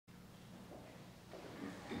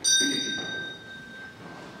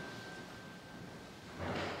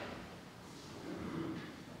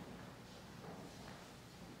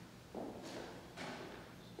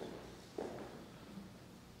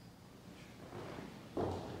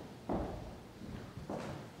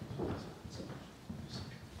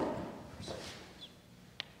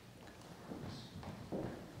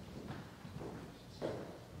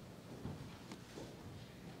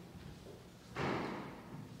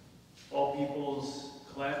peoples,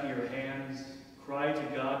 clap your hands, cry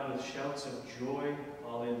to God with shouts of joy.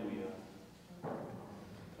 Hallelujah.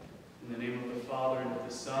 In the name of the Father, and of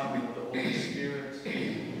the Son, and of the Holy Spirit,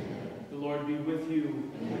 the Lord be with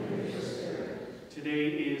you. And with your spirit. Today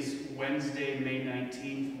is Wednesday, May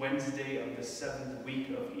 19th, Wednesday of the 7th week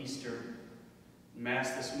of Easter.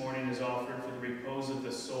 Mass this morning is offered for the repose of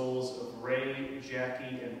the souls of Ray,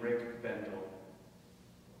 Jackie, and Rick Bendel.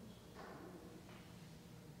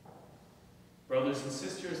 Brothers and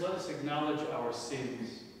sisters, let us acknowledge our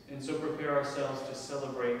sins and so prepare ourselves to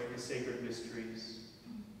celebrate the sacred mysteries.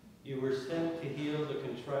 You were sent to heal the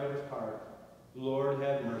contrite of heart. Lord,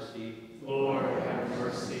 have mercy. Lord, have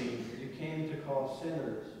mercy. You came to call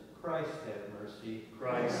sinners. Christ, have mercy.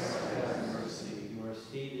 Christ, have mercy. You are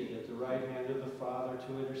seated at the right hand of the Father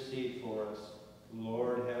to intercede for us.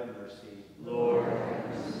 Lord, have mercy. Lord,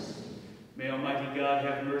 have mercy. May Almighty God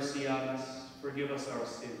have mercy on us, forgive us our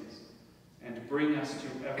sins, and bring us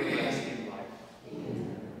to everlasting life.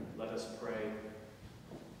 Amen. Let us pray.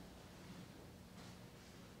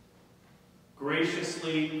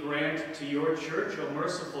 Graciously grant to your church, O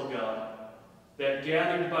merciful God, that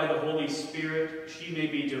gathered by the Holy Spirit, she may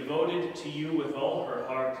be devoted to you with all her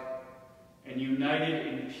heart and united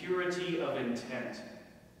in purity of intent.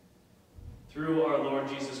 Through our Lord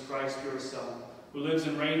Jesus Christ, your Son, who lives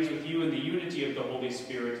and reigns with you in the unity of the Holy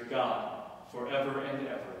Spirit, God, forever and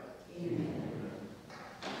ever. Amen.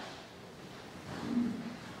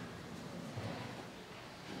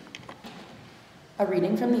 A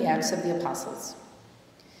reading from the Acts of the Apostles.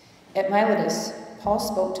 At Miletus, Paul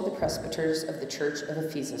spoke to the presbyters of the church of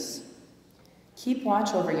Ephesus. Keep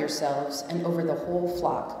watch over yourselves and over the whole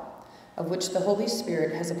flock, of which the Holy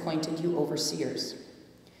Spirit has appointed you overseers,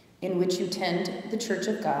 in which you tend the church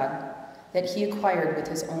of God that he acquired with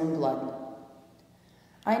his own blood.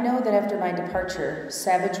 I know that after my departure,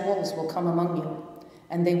 savage wolves will come among you,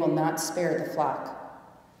 and they will not spare the flock.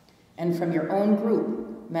 And from your own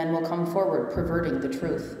group, men will come forward perverting the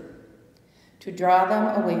truth, to draw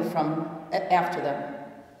them away after them.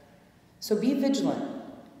 So be vigilant,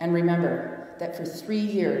 and remember that for 3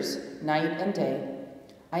 years, night and day,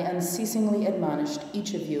 I unceasingly admonished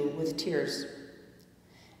each of you with tears.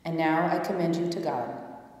 And now I commend you to God,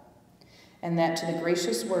 and that to the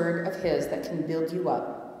gracious word of his that can build you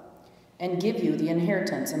up, and give you the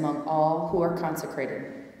inheritance among all who are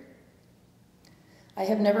consecrated. I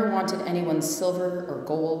have never wanted anyone's silver or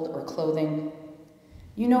gold or clothing.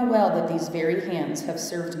 You know well that these very hands have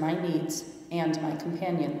served my needs and my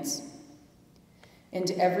companions. In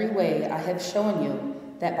every way I have shown you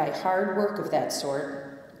that by hard work of that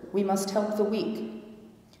sort, we must help the weak,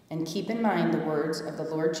 and keep in mind the words of the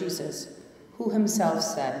Lord Jesus, who himself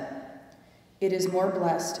said, "It is more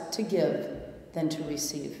blessed to give than to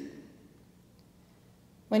receive."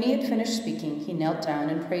 When he had finished speaking, he knelt down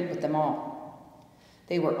and prayed with them all.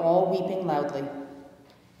 They were all weeping loudly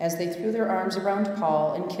as they threw their arms around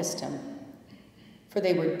Paul and kissed him, for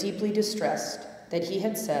they were deeply distressed that he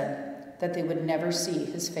had said that they would never see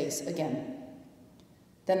his face again.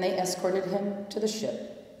 Then they escorted him to the ship.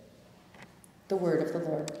 The word of the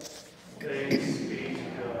Lord. Thanks be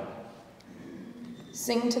to God.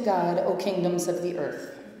 Sing to God, O kingdoms of the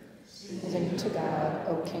earth. Sing to God,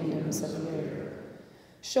 O kingdoms of the earth.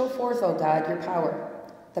 Show forth, O God, your power.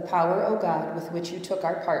 The power, O God, with which you took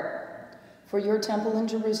our part. For your temple in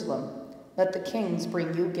Jerusalem, let the kings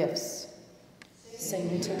bring you gifts.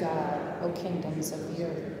 Sing to God, O kingdoms of the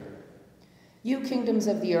earth. You kingdoms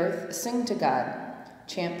of the earth, sing to God.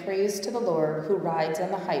 Chant praise to the Lord who rides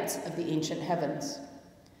on the heights of the ancient heavens.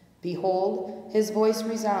 Behold, his voice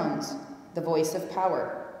resounds, the voice of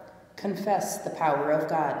power. Confess the power of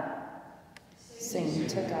God. Sing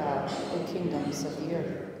to God, O kingdoms of the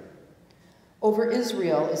earth. Over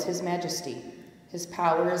Israel is his majesty. His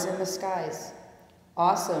power is in the skies.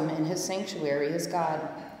 Awesome in his sanctuary is God,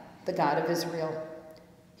 the God of Israel.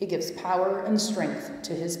 He gives power and strength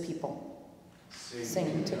to his people.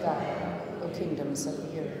 Sing to God, O kingdoms of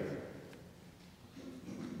the earth.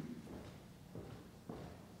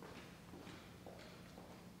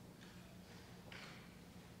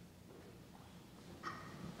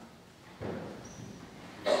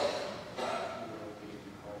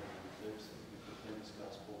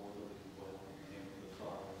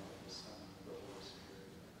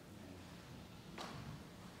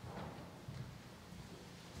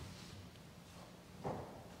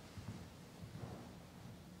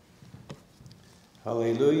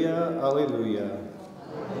 Alleluia, alleluia.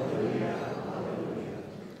 Alleluia.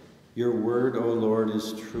 Your word, O Lord,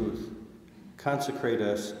 is truth. Consecrate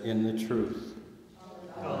us in the truth.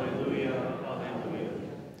 Alleluia, alleluia.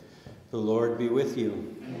 The Lord be with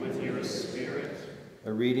you. And with your spirit.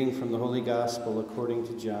 A reading from the Holy Gospel according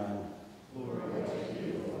to John. Lord.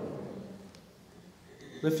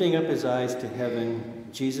 Lifting up his eyes to heaven,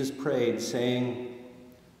 Jesus prayed, saying,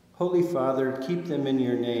 Holy Father, keep them in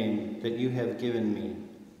your name that you have given me,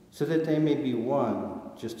 so that they may be one,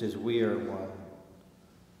 just as we are one.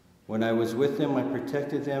 When I was with them, I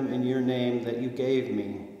protected them in your name that you gave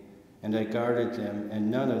me, and I guarded them,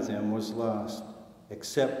 and none of them was lost,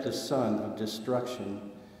 except the son of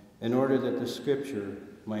destruction, in order that the scripture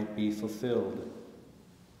might be fulfilled.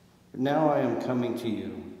 But now I am coming to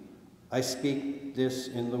you. I speak this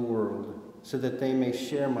in the world, so that they may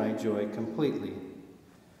share my joy completely.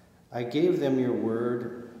 I gave them your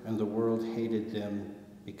word, and the world hated them,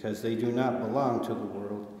 because they do not belong to the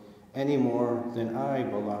world, any more than I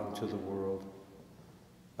belong to the world.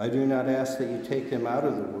 I do not ask that you take them out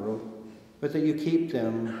of the world, but that you keep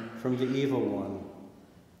them from the evil one.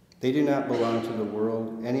 They do not belong to the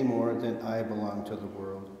world any more than I belong to the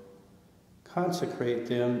world. Consecrate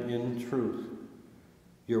them in truth.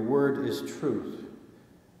 Your word is truth.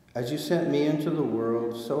 As you sent me into the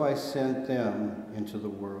world, so I sent them into the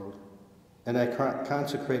world. And I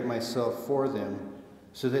consecrate myself for them,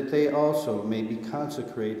 so that they also may be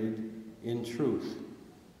consecrated in truth.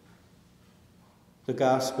 The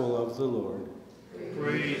Gospel of the Lord.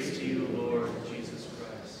 Praise to you, Lord Jesus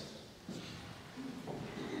Christ.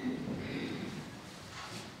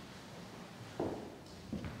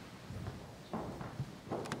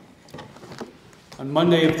 On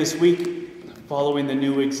Monday of this week, following the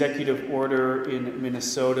new executive order in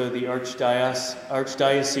Minnesota, the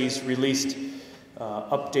Archdiocese released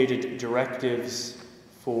updated directives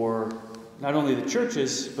for not only the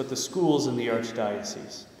churches, but the schools in the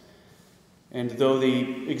Archdiocese. And though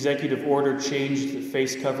the executive order changed the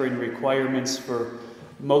face covering requirements for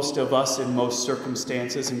most of us in most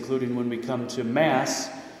circumstances, including when we come to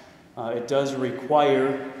Mass, it does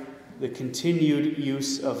require the continued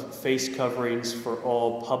use of face coverings for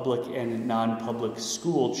all public and non-public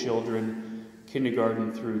school children,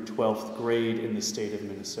 kindergarten through 12th grade in the state of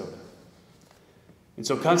Minnesota. And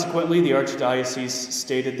so consequently, the Archdiocese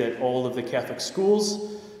stated that all of the Catholic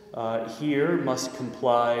schools here must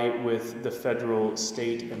comply with the federal,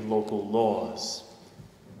 state, and local laws.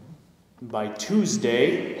 By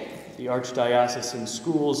Tuesday, the Archdiocesan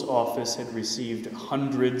Schools Office had received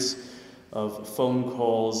hundreds of phone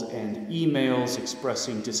calls and emails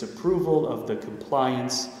expressing disapproval of the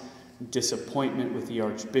compliance, disappointment with the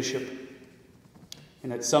Archbishop.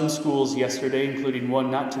 And at some schools yesterday, including one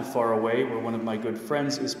not too far away, where one of my good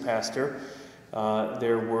friends is pastor,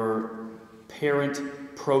 there were parent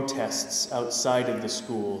protests outside of the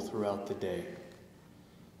school throughout the day.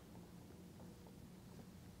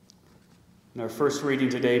 In our first reading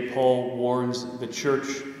today, Paul warns the church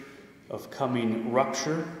of coming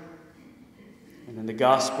rupture. And in the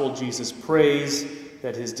gospel, Jesus prays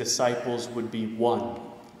that his disciples would be one,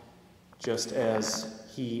 just as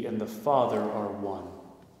he and the Father are one.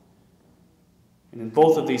 And in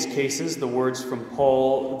both of these cases, the words from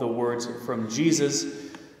Paul, the words from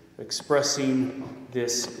Jesus, expressing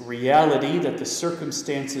this reality that the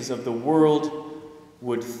circumstances of the world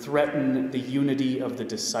would threaten the unity of the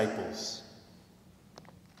disciples.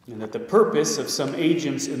 And that the purpose of some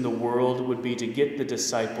agents in the world would be to get the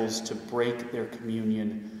disciples to break their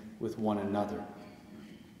communion with one another.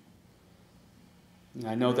 And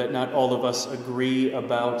I know that not all of us agree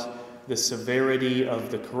about the severity of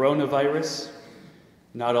the coronavirus.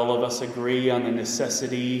 Not all of us agree on the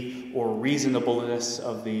necessity or reasonableness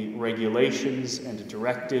of the regulations and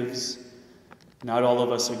directives. Not all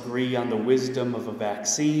of us agree on the wisdom of a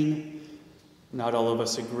vaccine. Not all of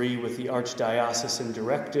us agree with the archdiocesan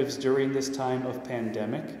directives during this time of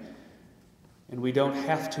pandemic. And we don't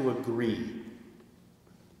have to agree.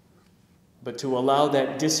 But to allow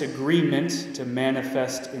that disagreement to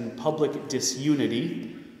manifest in public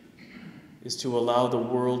disunity is to allow the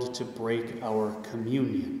world to break our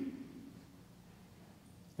communion.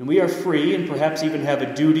 And we are free, and perhaps even have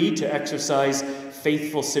a duty, to exercise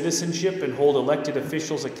faithful citizenship and hold elected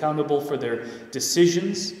officials accountable for their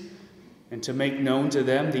decisions, and to make known to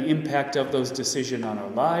them the impact of those decisions on our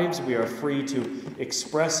lives. We are free to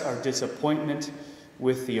express our disappointment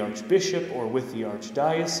with the Archbishop or with the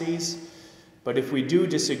Archdiocese. But if we do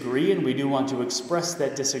disagree and we do want to express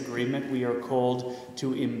that disagreement, we are called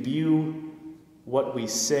to imbue what we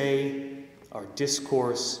say, our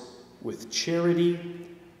discourse, with charity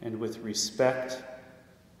and with respect.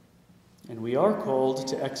 And we are called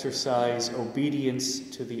to exercise obedience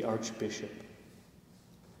to the Archbishop.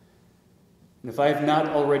 And if I have not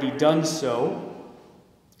already done so,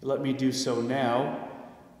 let me do so now,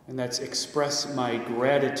 and that's express my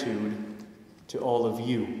gratitude to all of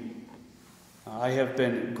you. I have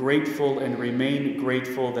been grateful and remain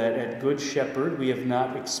grateful that at Good Shepherd we have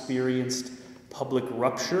not experienced public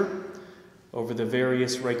rupture over the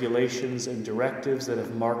various regulations and directives that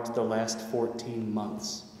have marked the last 14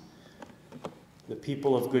 months. The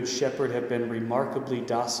people of Good Shepherd have been remarkably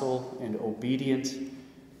docile and obedient,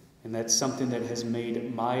 and that's something that has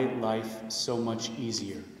made my life so much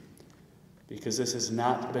easier, because this has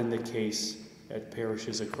not been the case at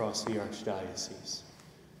parishes across the Archdiocese.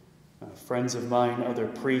 Friends of mine, other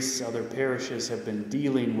priests, other parishes have been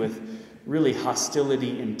dealing with really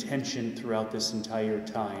hostility and tension throughout this entire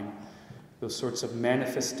time, those sorts of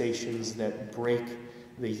manifestations that break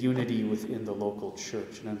the unity within the local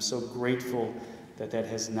church. And I'm so grateful that that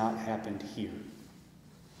has not happened here.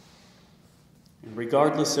 And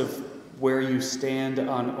regardless of where you stand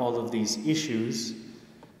on all of these issues,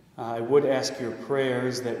 I would ask your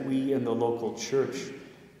prayers that we in the local church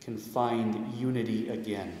can find unity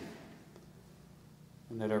again,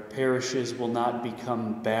 and that our parishes will not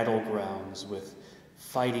become battlegrounds with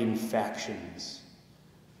fighting factions,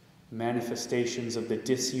 manifestations of the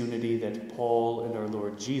disunity that Paul and our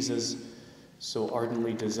Lord Jesus so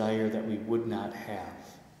ardently desire that we would not have.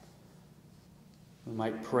 We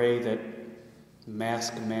might pray that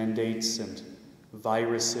mask mandates and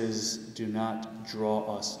viruses do not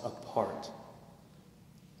draw us apart,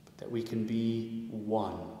 but that we can be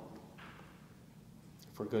one.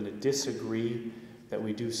 If we're going to disagree, that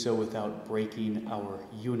we do so without breaking our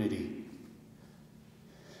unity.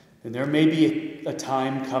 And there may be a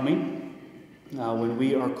time coming when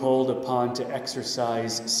we are called upon to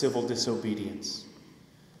exercise civil disobedience.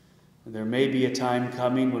 And there may be a time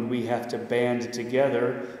coming when we have to band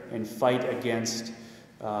together and fight against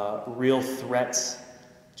real threats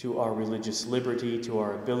to our religious liberty, to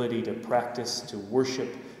our ability to practice, to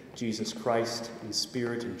worship Jesus Christ in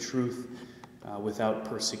spirit and truth without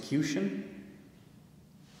persecution.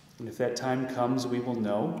 And if that time comes, we will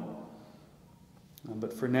know.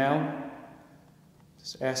 But for now,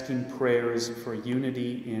 just asking prayers for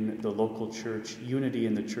unity in the local church, unity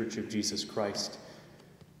in the Church of Jesus Christ,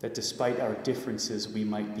 that despite our differences, we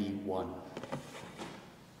might be one.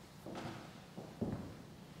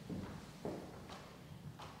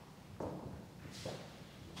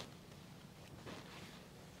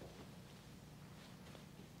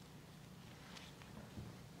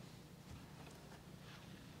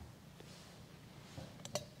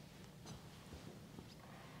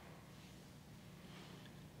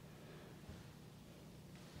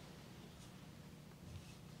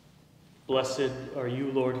 Blessed are you,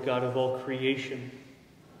 Lord God of all creation,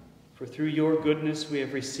 for through your goodness we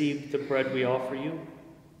have received the bread we offer you.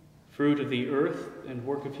 Fruit of the earth and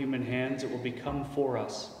work of human hands, it will become for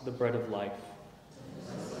us the bread of life.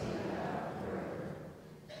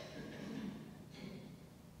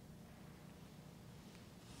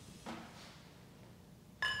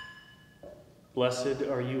 Blessed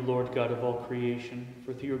are you, Lord God of all creation,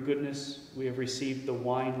 for through your goodness we have received the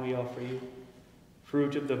wine we offer you.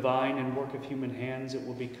 Fruit of the vine and work of human hands, it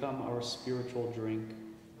will become our spiritual drink.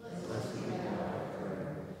 Humble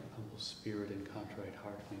spirit and contrite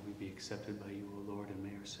heart, may we be accepted by you, O Lord, and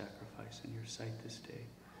may our sacrifice in your sight this day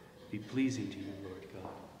be pleasing to you, Lord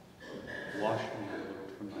God. Wash me, O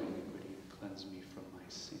Lord, from my iniquity and cleanse me from my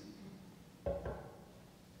sin.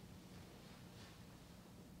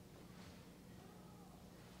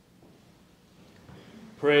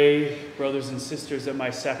 Pray, brothers and sisters, that my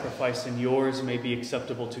sacrifice and yours may be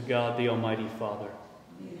acceptable to God, the Almighty Father.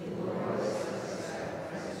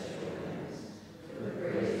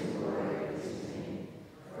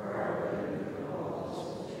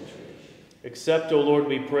 Accept, O Lord,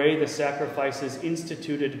 we pray, the sacrifices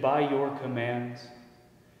instituted by your commands,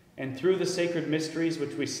 and through the sacred mysteries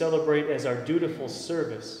which we celebrate as our dutiful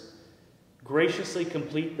service, graciously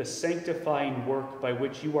complete the sanctifying work by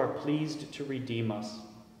which you are pleased to redeem us.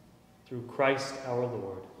 Through Christ our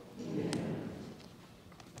Lord. Amen.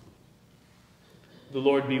 The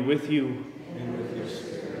Lord be with you. And with your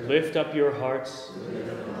spirit. Lift up your hearts.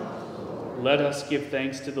 Let us give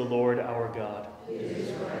thanks to the Lord our God. It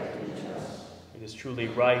is right and just. It is truly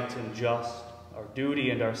right and just, our duty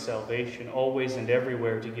and our salvation, always and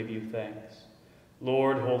everywhere to give you thanks.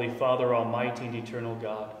 Lord, Holy Father, Almighty and eternal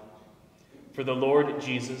God, for the Lord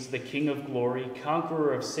Jesus, the King of glory,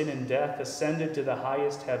 conqueror of sin and death, ascended to the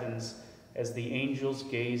highest heavens as the angels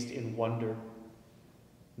gazed in wonder.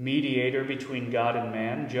 Mediator between God and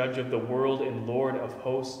man, judge of the world and Lord of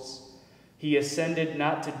hosts, he ascended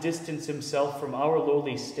not to distance himself from our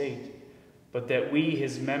lowly state, but that we,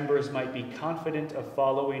 his members, might be confident of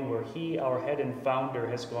following where he, our head and founder,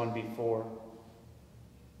 has gone before.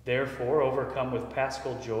 Therefore, overcome with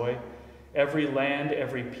paschal joy, every land,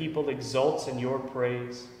 every people exults in your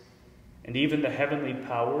praise, and even the heavenly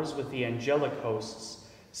powers with the angelic hosts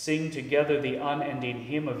sing together the unending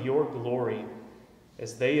hymn of your glory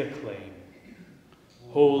as they acclaim,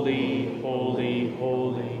 Holy, holy,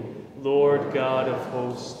 holy, Lord God of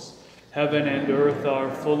hosts, heaven and earth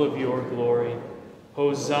are full of your glory.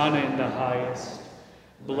 Hosanna in the highest.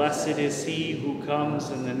 Blessed is he who comes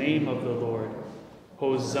in the name of the Lord.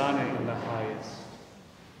 Hosanna in the highest.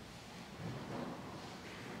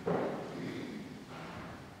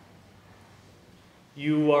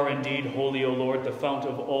 You are indeed holy, O Lord, the fount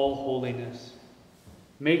of all holiness.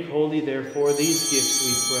 Make holy, therefore, these gifts,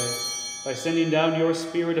 we pray, by sending down your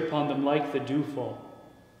Spirit upon them like the dewfall,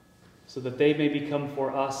 so that they may become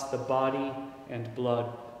for us the body and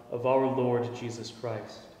blood of our Lord Jesus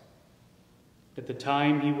Christ. At the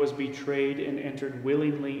time he was betrayed and entered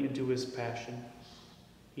willingly into his passion,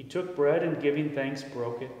 he took bread and giving thanks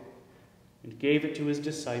broke it and gave it to his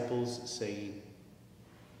disciples, saying,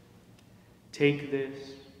 Take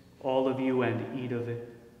this, all of you, and eat of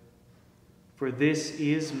it, for this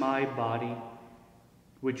is my body,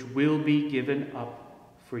 which will be given up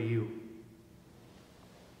for you.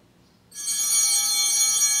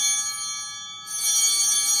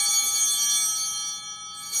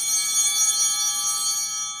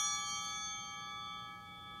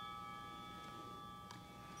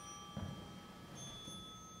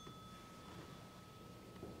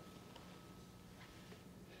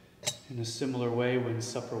 In a similar way, when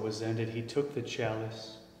supper was ended, he took the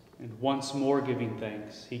chalice, and once more giving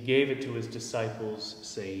thanks, he gave it to his disciples,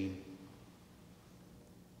 saying,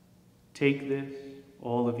 Take this,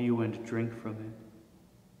 all of you, and drink from it,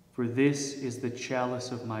 for this is the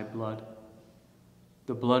chalice of my blood,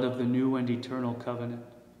 the blood of the new and eternal covenant,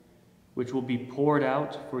 which will be poured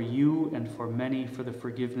out for you and for many for the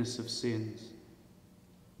forgiveness of sins.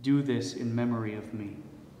 Do this in memory of me.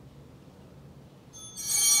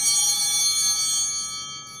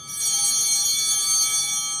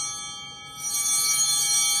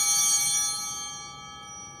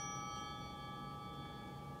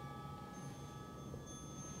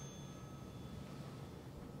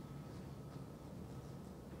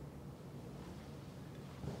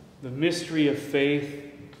 The mystery of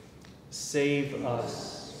faith, save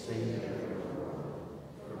us, Savior.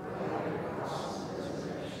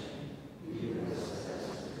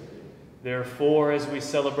 Therefore, as we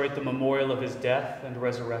celebrate the memorial of his death and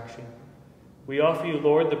resurrection, we offer you,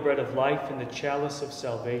 Lord, the bread of life and the chalice of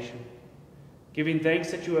salvation, giving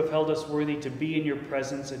thanks that you have held us worthy to be in your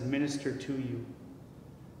presence and minister to you.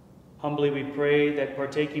 Humbly we pray that,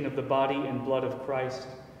 partaking of the body and blood of Christ,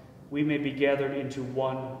 we may be gathered into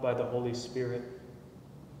one by the Holy Spirit.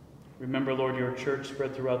 Remember, Lord, your church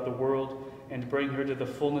spread throughout the world, and bring her to the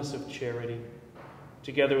fullness of charity,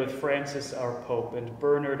 together with Francis, our Pope, and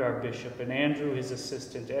Bernard, our Bishop, and Andrew, his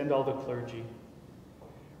assistant, and all the clergy.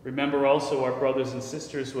 Remember also our brothers and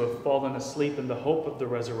sisters who have fallen asleep in the hope of the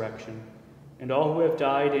resurrection, and all who have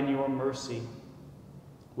died in your mercy.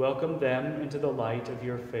 Welcome them into the light of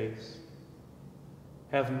your face.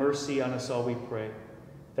 Have mercy on us all, we pray,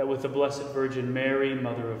 that with the Blessed Virgin Mary,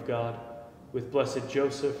 Mother of God, with blessed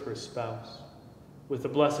Joseph, her spouse, with the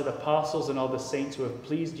blessed apostles and all the saints who have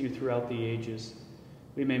pleased you throughout the ages,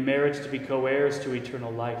 we may merit to be co-heirs to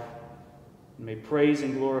eternal life, and may praise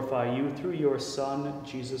and glorify you through your Son,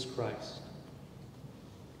 Jesus Christ.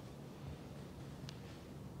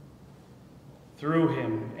 Through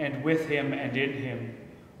him, and with him, and in him,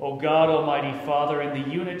 O God, Almighty Father, in the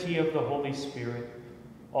unity of the Holy Spirit,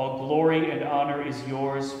 all glory and honor is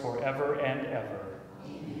yours forever and ever.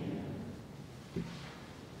 Amen.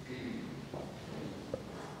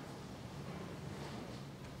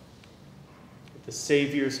 At the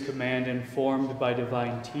Savior's command, informed by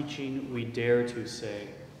divine teaching, we dare to say,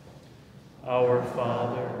 Our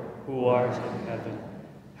Father, who art in heaven,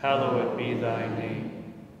 hallowed be thy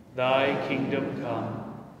name. Thy kingdom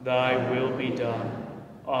come, thy will be done,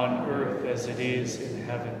 on earth as it is in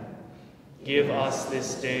heaven. Give us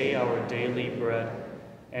this day our daily bread,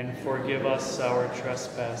 and forgive us our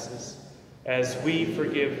trespasses, as we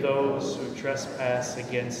forgive those who trespass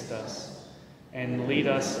against us. And lead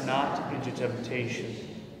us not into temptation,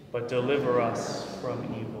 but deliver us from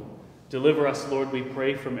evil. Deliver us, Lord, we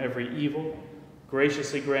pray, from every evil.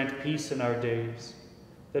 Graciously grant peace in our days,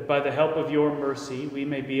 that by the help of your mercy we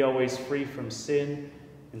may be always free from sin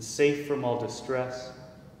and safe from all distress,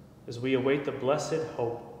 as we await the blessed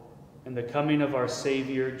hope and the coming of our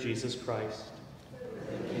Savior, Jesus Christ.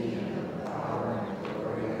 The kingdom of God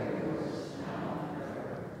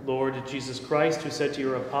Lord Jesus Christ, who said to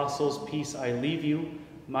your apostles, "Peace I leave you,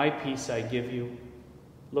 my peace I give you,"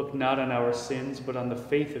 look not on our sins, but on the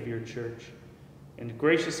faith of your church, and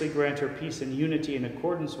graciously grant her peace and unity in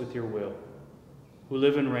accordance with your will, who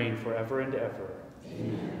live and reign forever and ever.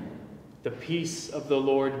 Amen. The peace of the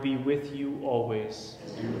Lord be with you always.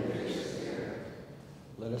 And with your spirit.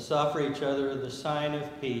 Let us offer each other the sign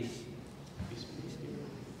of peace. Peace be with you.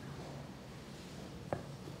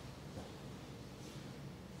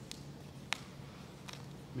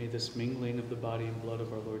 May this mingling of the body and blood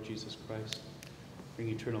of our Lord Jesus Christ bring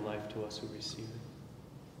eternal life to us who receive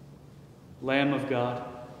it. Lamb of God,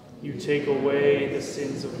 you take away the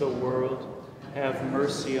sins of the world. Have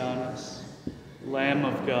mercy on us. Lamb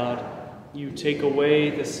of God, you take away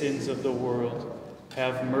the sins of the world.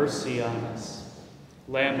 Have mercy on us.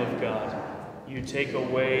 Lamb of God, you take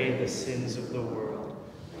away the sins of the world.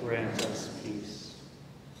 Grant us peace.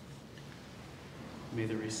 May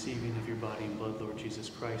the receiving of your body and blood, Lord Jesus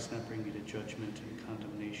Christ, not bring me to judgment and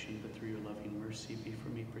condemnation, but through your loving mercy be for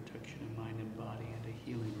me protection in mind and body and a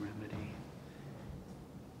healing remedy.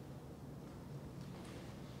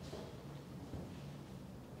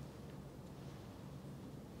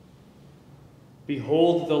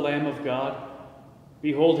 Behold the Lamb of God.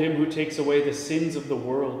 Behold him who takes away the sins of the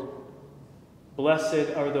world.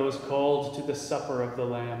 Blessed are those called to the supper of the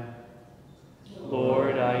Lamb.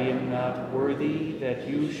 Lord, I am not worthy that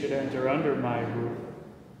you should enter under my roof,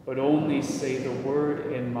 but only say the word,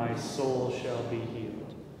 and my soul shall be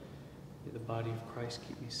healed. May the body of Christ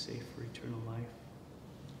keep me safe for eternal life.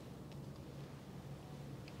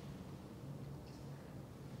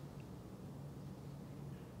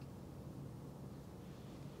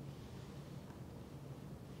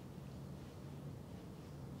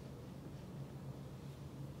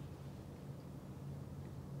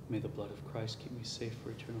 May the blood of Christ keep me safe for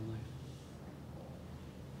eternal life.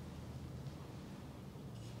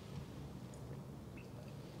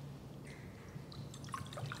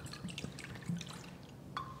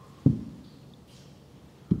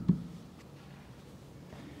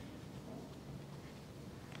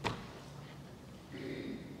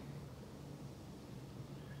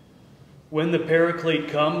 When the Paraclete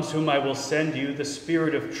comes, whom I will send you, the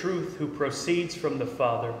Spirit of truth who proceeds from the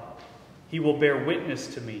Father, he will bear witness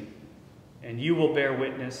to me, and you will bear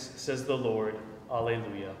witness, says the Lord.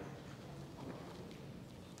 Alleluia.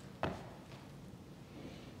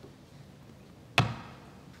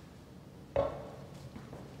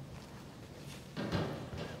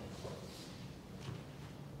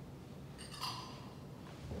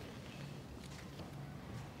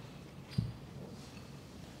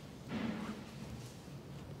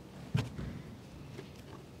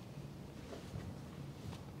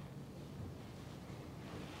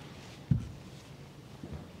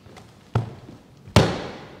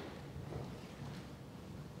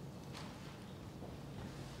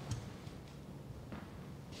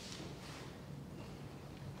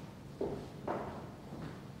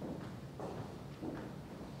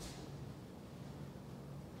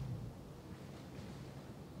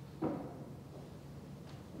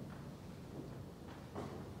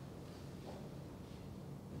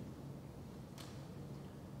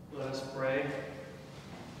 Let us pray.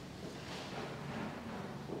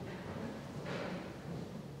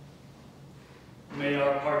 May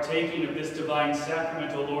our partaking of this divine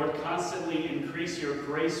sacrament, O Lord, constantly increase your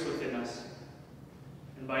grace within us,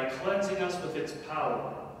 and by cleansing us with its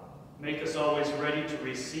power, make us always ready to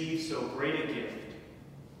receive so great a gift,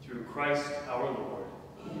 through Christ our Lord.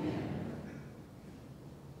 Amen.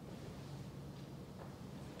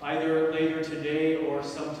 Either later today or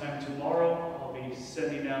sometime tomorrow, I'll be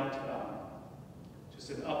sending out just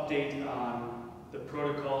an update on the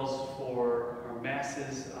protocols for our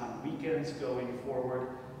masses on weekends going forward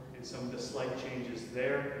and some of the slight changes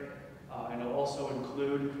there. And I'll also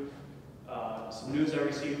include some news I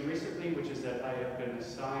received recently, which is that I have been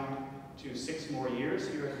assigned to 6 more years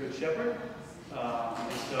here at Good Shepherd.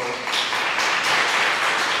 And so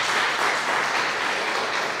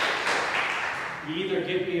you either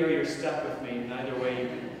get me or you're stuck with me, and either way you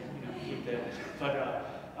can keep that.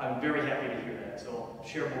 But I'm very happy to hear that, so I'll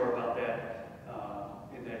share more about that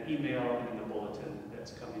in that email and in the bulletin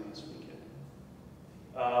that's coming this weekend.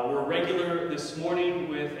 We're regular this morning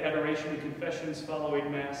with adoration and confessions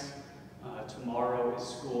following Mass. Tomorrow is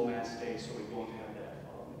school Mass day, so we won't have that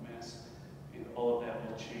following Mass. And all of that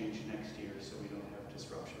will change next year, so we don't have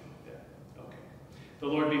disruption like that. Okay. The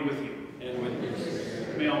Lord be with you. And with your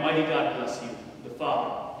spirit. May Almighty God bless you, the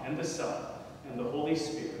Father, and the Son, and the Holy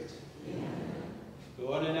Spirit. Amen.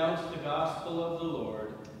 Go and announce the gospel of the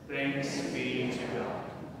Lord. Thanks be to God.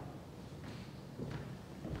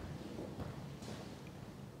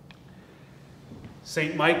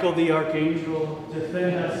 Saint Michael the Archangel,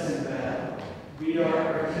 defend us in battle. Be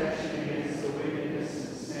our protection against the wickedness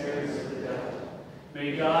and snares of the devil.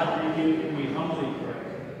 May God rebuke him, we humbly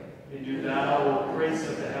pray. And do thou, O Prince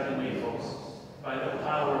of the heavenly hosts, by the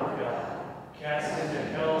power of God, cast into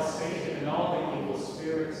hell Satan and all the evil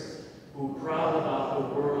spirits who prowl about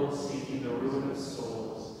the world seeking the ruin of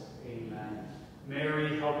souls. Amen.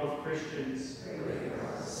 Mary, help of Christians,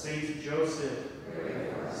 Saint Joseph,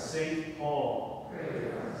 Saint Paul,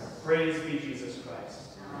 praise be Jesus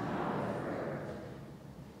Christ.